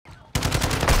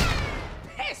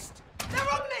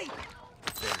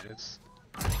units.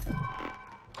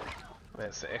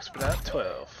 That's the Expedite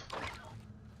 12.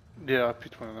 Yeah, I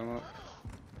picked one of them up.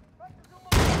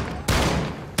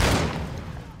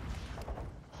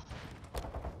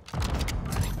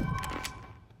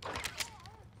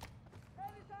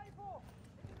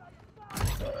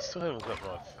 I still haven't got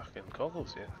my fucking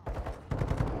goggles yet.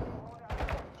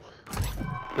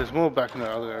 There's more back in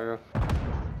that other area.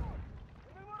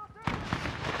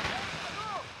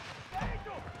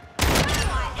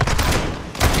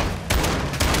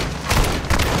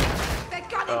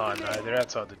 Oh no, they're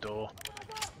outside the door.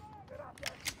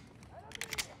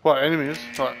 What, enemies?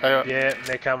 Like, Yeah,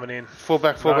 they're coming in. fall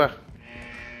back, fall Run. back.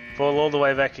 Fall all the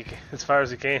way back as far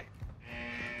as you can.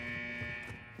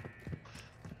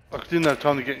 I didn't have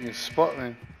time to get in your spot,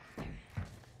 man.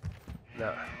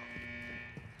 No,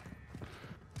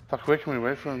 Fuck, where can we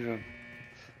wait for him, John?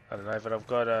 I don't know, but I've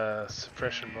got a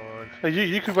suppression mine. Hey,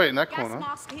 you could wait in that Gas corner.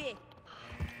 mask here.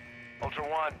 Ultra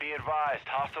One, be advised.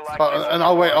 Hostile Oh, activity. and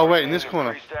I'll wait in this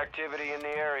corner. Increased activity in the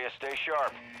area. Stay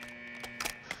sharp.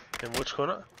 In which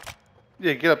corner?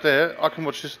 Yeah, get up there. I can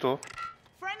watch this door.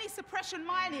 Friendly suppression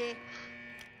mine here.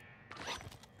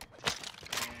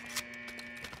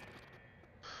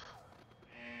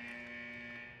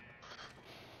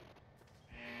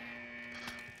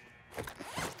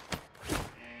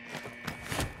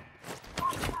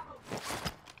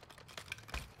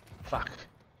 Fuck.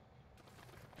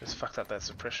 Just fucked up that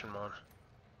suppression mine.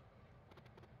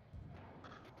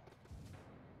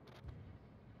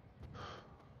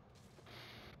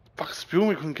 Fuck, Spill,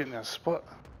 we couldn't get in that spot.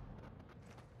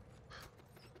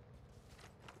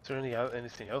 Is there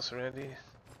anything else around here?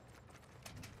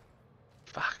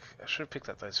 Fuck, I should have picked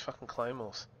up those fucking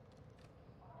claymores.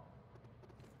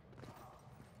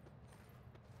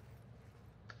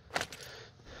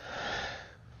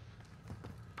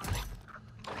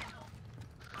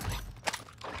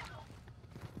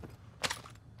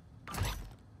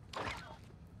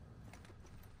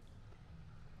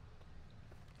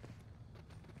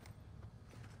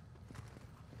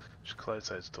 Should close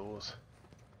those doors.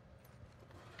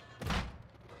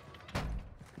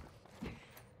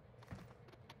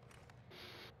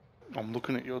 I'm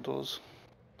looking at your doors.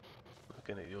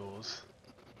 Looking at yours.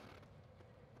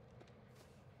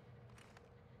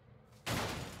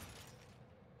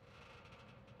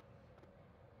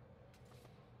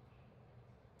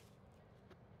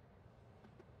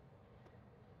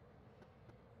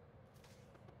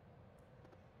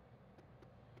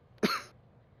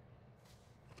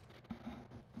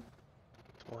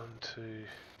 One, two.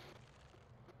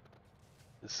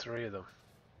 There's three of them.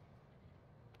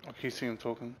 I keep seeing him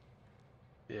talking.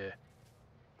 Yeah.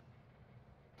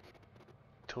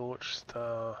 Torch,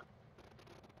 Star,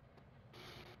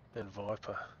 and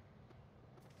Viper.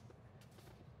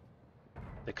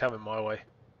 They're coming my way.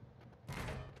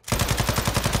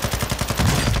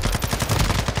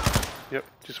 Yep,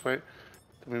 just wait.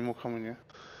 There'll be more coming, yeah.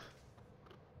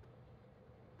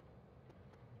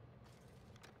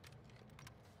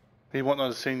 He might not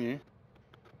have seen you,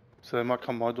 so they might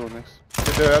come my door next. Yeah,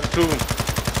 they're out, two of them.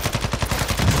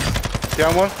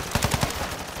 Down one.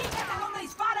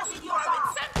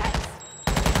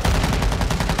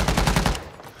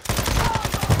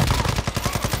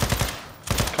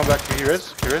 Come back to here,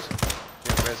 res.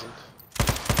 Yeah, present.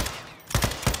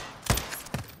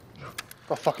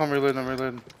 Oh fuck, I'm reloading.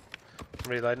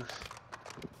 Reloading.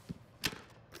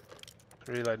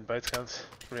 Reloading both guns.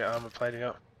 Rear armor plating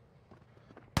up.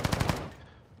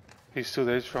 He's still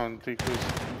there, he's trying to decrease.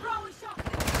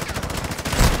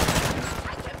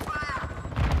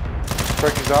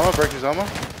 Break his armor.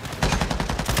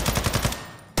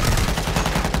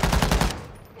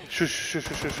 Shush.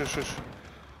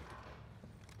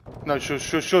 No,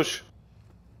 shush.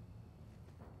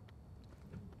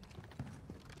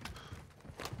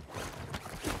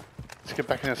 Let's get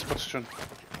back in that spot, John.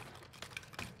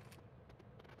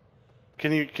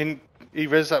 Can he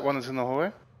res that one that's in the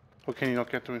hallway? Or can you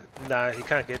not get to him? Nah, he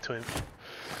can't get to him.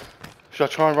 Should I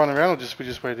try and run around or we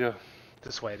just wait here?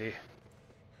 Just wait here.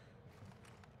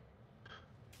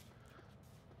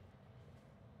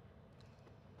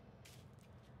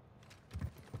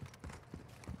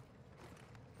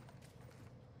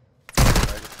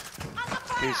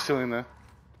 He's still in there.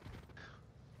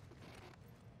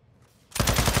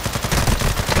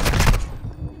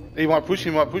 He might push.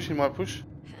 Don't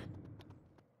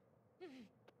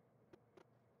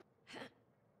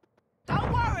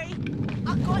worry,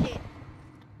 I got it.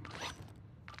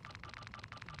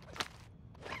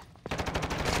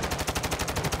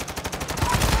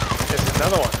 There's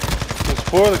another one. There's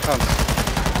four of the cunts.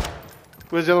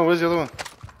 Where's the other one?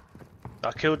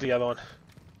 I killed the other one.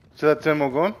 Is that them all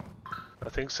gone? I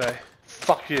think so.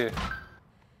 Fuck yeah.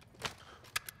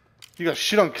 You got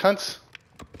shit on cunts.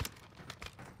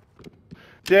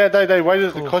 Yeah, they waited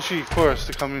at the Cool. Koshi for us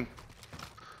to come in.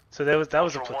 So that was a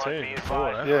Ultra One, platoon be before,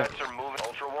 advised, eh? Yeah. threats are moving.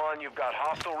 Ultra One, you've got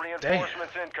hostile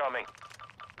reinforcements incoming.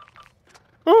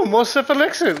 Oh, more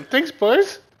cephalexin. Thanks,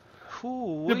 boys.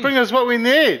 Ooh, You bring us what we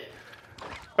need.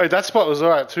 Wait, that spot was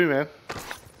alright too, man.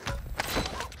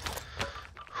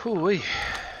 Ooh-wee.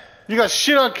 You got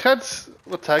shit on cunts.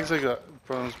 What tags I got?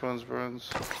 Bronze, bronze, bronze.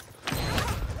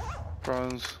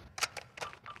 Bronze.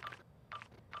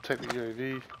 Take the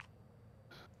UAV.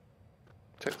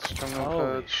 Take the stronghold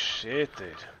Holy pad. shit,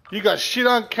 dude. You got shit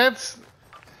on cats.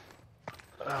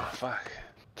 Oh, fuck.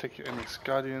 Take your MX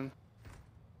Guardian.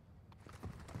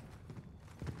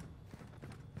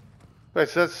 Wait,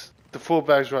 so that's the 4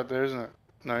 bags right there, isn't it?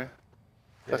 No.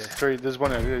 That's Yeah. 3. There's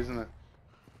one out here, isn't it?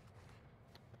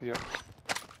 Yep.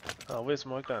 Oh, where's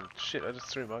my gun? Shit, I just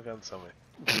threw my gun somewhere.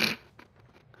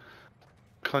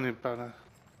 Connie Banner.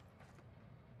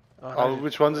 Oh, Oh,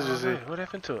 which one did you see? no, what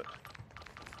happened to it?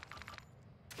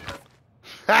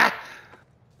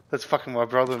 That's fucking my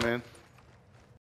brother, man.